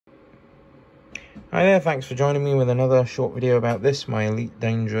Hi there, thanks for joining me with another short video about this, my Elite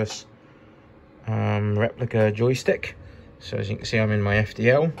Dangerous replica joystick. So as you can see, I'm in my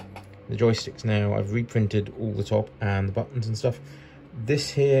FDL. The joysticks now, I've reprinted all the top and the buttons and stuff. This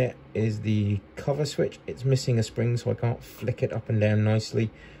here is the cover switch. It's missing a spring, so I can't flick it up and down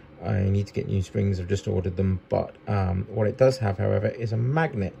nicely. I need to get new springs, I've just ordered them. But what it does have, however, is a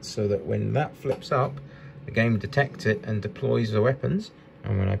magnet, so that when that flips up, the game detects it and deploys the weapons.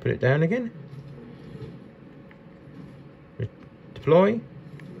 And when I put it down again, deploy,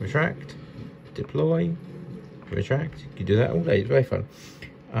 retract, deploy, retract. You do that all day, it's very fun.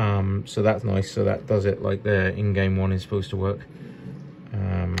 So that's nice, so that does it like the in-game one is supposed to work.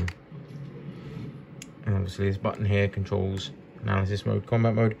 And obviously this button here controls analysis mode,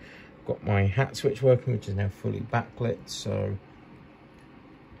 combat mode. Got my hat switch working, which is now fully backlit, so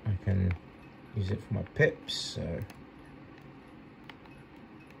I can use it for my pips. So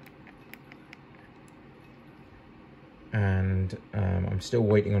and I'm still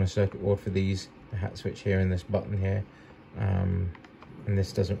waiting on a circuit board for these, the hat switch here and this button here, and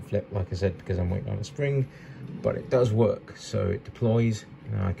this doesn't flip, like I said, because I'm waiting on a spring, but it does work. So it deploys,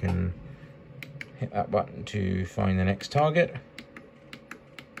 and I can hit that button to find the next target.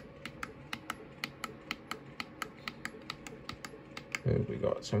 Oh, we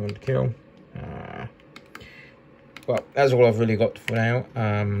got someone to kill. Well, that's all I've really got for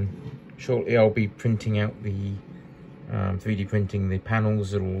now. Shortly I'll be printing out the 3D printing the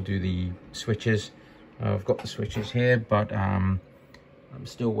panels that will do the switches. I've got the switches here, but I'm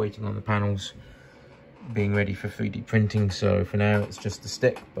still waiting on the panels being ready for 3D printing. So for now it's just the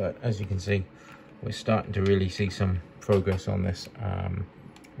stick, but as you can see, we're starting to really see some progress on this.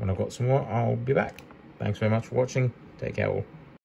 When I've got some more, I'll be back. Thanks very much for watching. Take care all.